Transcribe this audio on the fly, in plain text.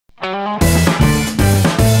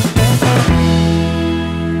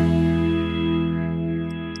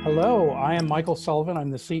I am Michael Sullivant. I'm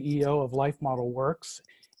the CEO of Life Model Works,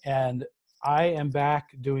 and I am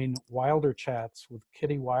back doing Wilder Chats with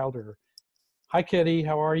Kitty Wilder. Hi, Kitty.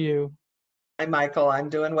 How are you? Hi, Michael. I'm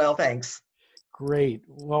doing well, thanks. Great.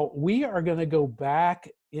 Well, we are going to go back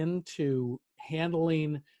into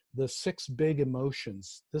handling the 6 big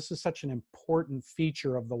emotions. This is such an important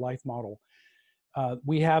feature of the life model.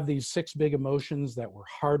 We have these 6 big emotions that we're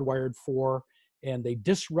hardwired for, and they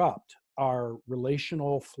disrupt our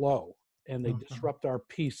relational flow, and they disrupt our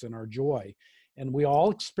peace and our joy. And we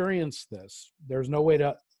all experience this. There's no way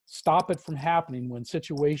to stop it from happening when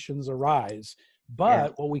situations arise. Yeah.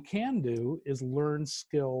 But what we can do is learn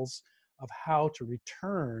skills of how to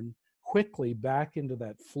return quickly back into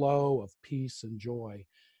that flow of peace and joy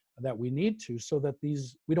that we need to, so that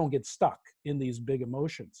we don't get stuck in these big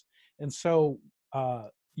emotions. And so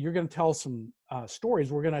you're going to tell some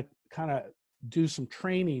stories. We're going to kind of do some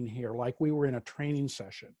training here, like we were in a training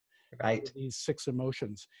session. Right. These 6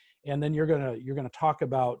 emotions, and then you're gonna talk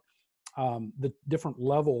about the different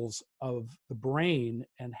levels of the brain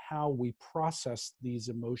and how we process these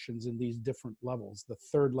emotions in these different levels, the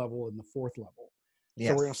 3rd level and the 4th level.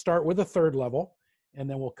 Yes. So we're going to start with the 3rd level, and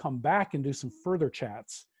then we'll come back and do some further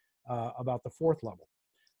chats about the 4th level.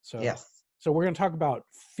 So Yes. So we're going to talk about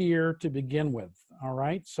fear to begin with. All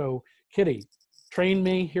right. So Kitty, train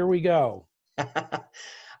me. Here we go.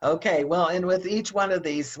 Okay, well, and with each one of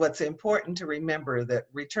these, what's important to remember that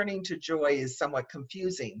returning to joy is somewhat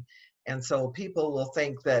confusing. And so people will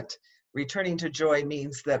think that returning to joy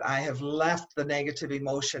means that I have left the negative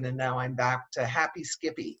emotion and now I'm back to happy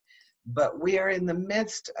Skippy. But we are in the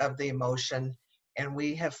midst of the emotion and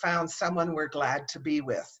we have found someone we're glad to be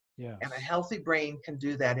with. Yes. And a healthy brain can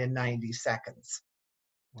do that in 90 seconds.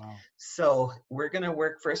 Wow. So we're going to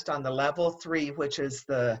work first on the level 3, which is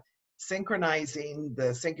the synchronizing the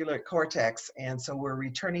cingulate cortex. And so we're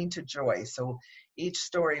returning to joy. So each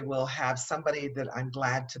story will have somebody that I'm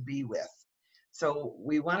glad to be with. So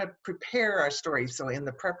we want to prepare our story. So in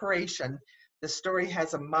the preparation, the story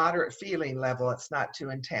has a moderate feeling level. It's not too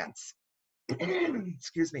intense.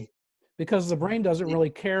 Excuse me. Because the brain doesn't really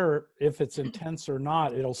care if it's intense or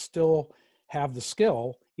not. It'll still have the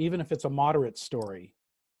skill, even if it's a moderate story.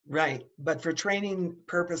 Right. But for training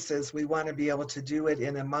purposes, we want to be able to do it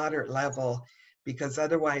in a moderate level, because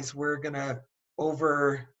otherwise we're going to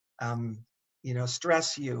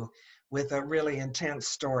stress you with a really intense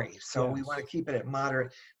story. So we want to keep it at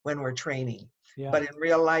moderate when we're training. Yeah. But in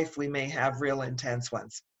real life, we may have real intense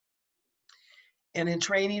ones. And in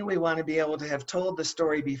training, we want to be able to have told the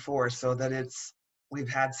story before, so that we've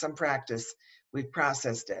had some practice, we've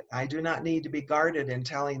processed it. I do not need to be guarded in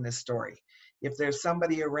telling this story. If there's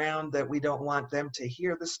somebody around that we don't want them to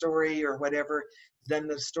hear the story or whatever, then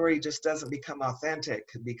the story just doesn't become authentic,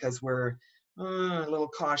 because we're a little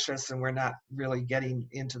cautious and we're not really getting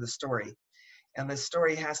into the story. And the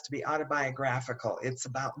story has to be autobiographical. It's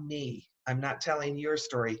about me. I'm not telling your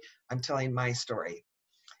story, I'm telling my story.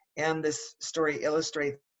 And this story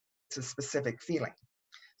illustrates a specific feeling.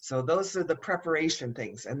 So those are the preparation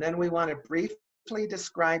things. And then we want to briefly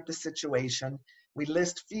describe the situation. We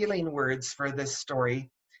list feeling words for this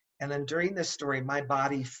story. And then during this story, my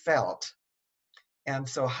body felt. And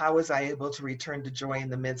so how was I able to return to joy in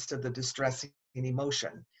the midst of the distressing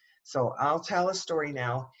emotion? So I'll tell a story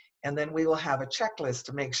now, and then we will have a checklist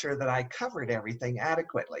to make sure that I covered everything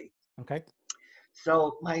adequately. Okay.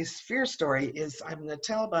 So my fear story is, I'm going to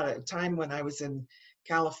tell about a time when I was in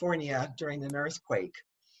California during an earthquake.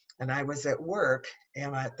 And I was at work,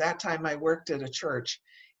 and at that time I worked at a church,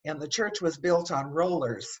 and the church was built on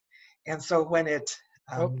rollers. And so when it...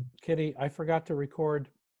 Kitty, I forgot to record.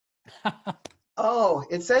 Oh,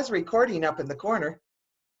 it says recording up in the corner.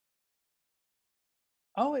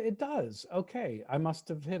 Oh, it does. Okay. I must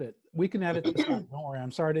have hit it. We can edit this out. Don't worry.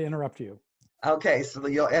 I'm sorry to interrupt you. Okay, so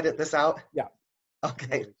you'll edit this out? Yeah.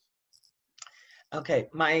 Okay. Okay,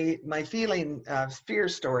 my fear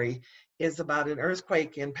story is about an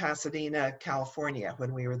earthquake in Pasadena, California,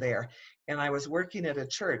 when we were there. And I was working at a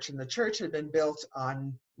church, and the church had been built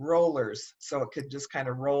on rollers, so it could just kind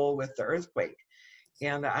of roll with the earthquake.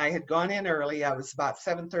 And I had gone in early. I was about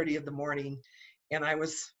 7:30 in the morning, and I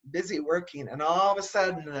was busy working. And all of a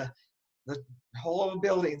sudden, the whole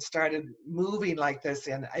building started moving like this,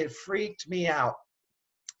 and it freaked me out.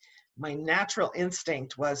 My natural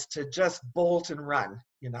instinct was to just bolt and run.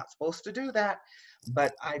 You're not supposed to do that,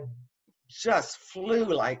 but I just flew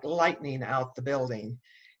like lightning out the building.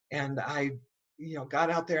 And I, got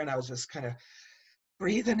out there, and I was just kind of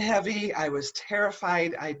breathing heavy. I was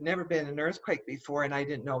terrified. I'd never been in an earthquake before, and I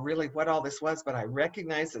didn't know really what all this was, but I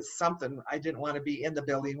recognized it's something. I didn't want to be in the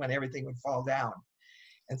building when everything would fall down.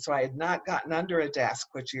 And so I had not gotten under a desk,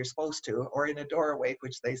 which you're supposed to, or in a doorway,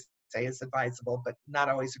 which they say is advisable, but not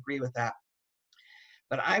always agree with that.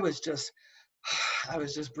 But I was just I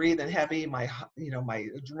was just breathing heavy. My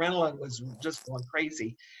adrenaline was just going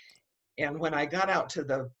crazy. And when I got out to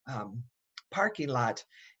the parking lot,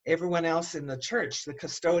 everyone else in the church, the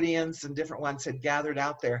custodians and different ones, had gathered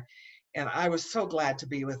out there. And I was so glad to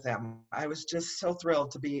be with them. I was just so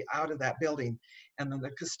thrilled to be out of that building. And then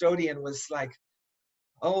the custodian was like,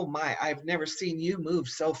 "Oh my, I've never seen you move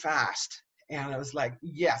so fast." And I was like,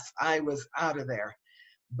 yes, I was out of there.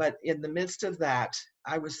 But in the midst of that,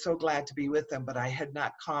 I was so glad to be with them, but I had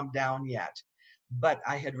not calmed down yet. But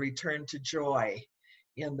I had returned to joy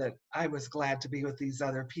in that I was glad to be with these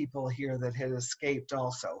other people here that had escaped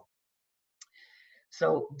also.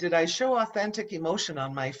 So, did I show authentic emotion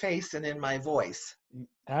on my face and in my voice?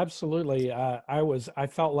 Absolutely. I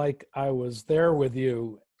felt like I was there with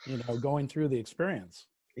you, going through the experience.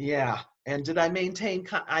 Yeah. And did I maintain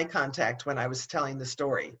eye contact when I was telling the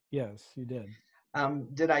story? Yes, you did.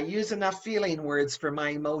 Did I use enough feeling words for my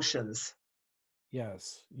emotions?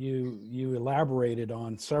 Yes, you elaborated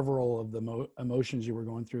on several of the emotions you were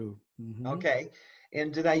going through. Okay.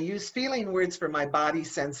 And did I use feeling words for my body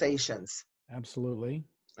sensations? Absolutely.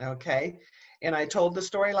 Okay. And I told the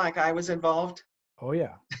story like I was involved. Oh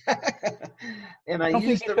yeah. And I I don't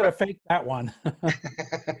think used you could have faked that one.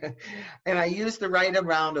 and I used the right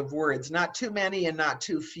amount of words, not too many and not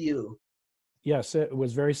too few. Yes, it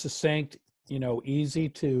was very succinct, easy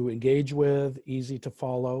to engage with, easy to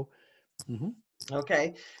follow.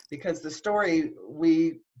 Okay. Because the story,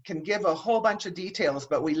 we can give a whole bunch of details,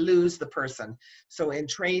 but we lose the person. So in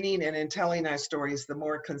training and in telling our stories, the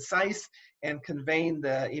more concise and conveying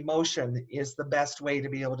the emotion is the best way to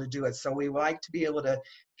be able to do it. So we like to be able to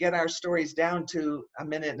get our stories down to a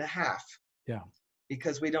minute and a half. Yeah.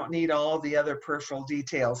 Because we don't need all the other peripheral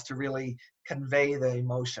details to really convey the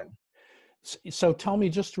emotion. So tell me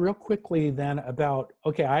just real quickly then about,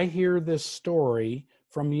 okay, I hear this story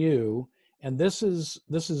from you, and this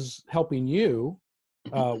is helping you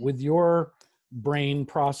with your brain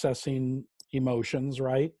processing emotions,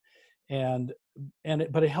 right?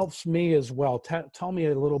 But it helps me as well. Tell me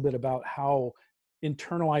a little bit about how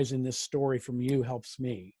internalizing this story from you helps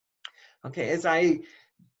me. Okay,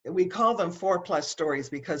 we call them 4+ stories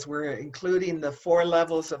because we're including the 4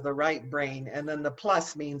 levels of the right brain. And then the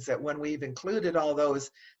plus means that when we've included all those,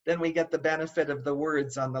 then we get the benefit of the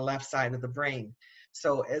words on the left side of the brain.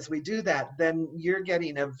 So as we do that, then you're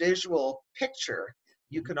getting a visual picture.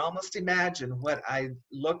 You can almost imagine what I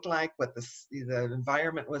looked like, what the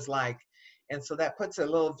environment was like. And so that puts a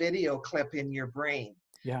little video clip in your brain.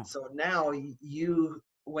 Yeah. So now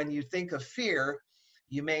when you think of fear,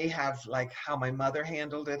 you may have like how my mother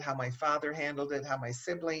handled it, how my father handled it, how my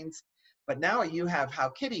siblings, but now you have how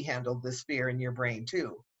Kitty handled this fear in your brain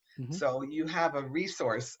too. So you have a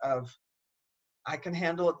resource of, I can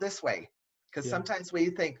handle it this way. Because sometimes we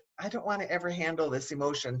think, I don't want to ever handle this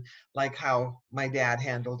emotion like how my dad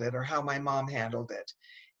handled it or how my mom handled it.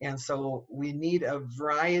 And so we need a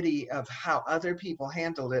variety of how other people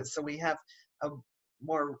handled it. So we have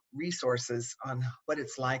more resources on what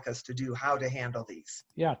it's like us to do, how to handle these.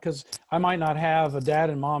 Yeah, because I might not have a dad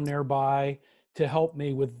and mom nearby to help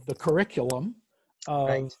me with the curriculum of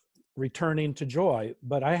Right. returning to joy,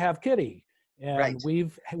 but I have Kitty, and Right.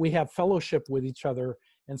 we have fellowship with each other,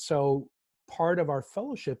 and so part of our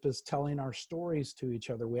fellowship is telling our stories to each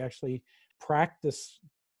other. We actually practice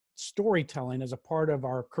storytelling as a part of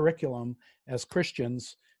our curriculum as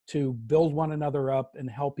Christians to build one another up and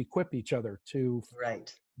help equip each other to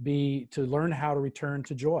Right. learn how to return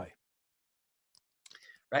to joy.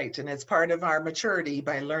 Right. And it's part of our maturity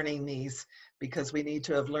by learning these, because we need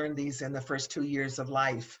to have learned these in the first 2 years of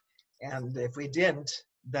life. And if we didn't,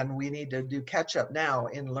 then we need to do catch up now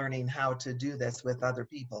in learning how to do this with other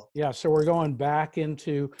people. Yeah, so we're going back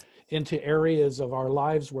into areas of our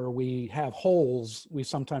lives where we have holes, we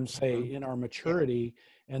sometimes say, in our maturity,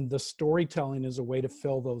 and the storytelling is a way to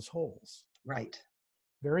fill those holes. Right.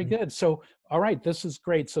 Very good. So, all right, this is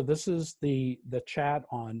great. So this is the chat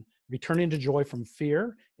on returning to joy from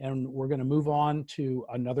fear, and we're going to move on to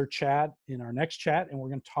another chat in our next chat, and we're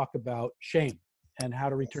going to talk about shame and how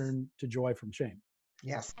to return to joy from shame.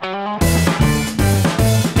 Yes.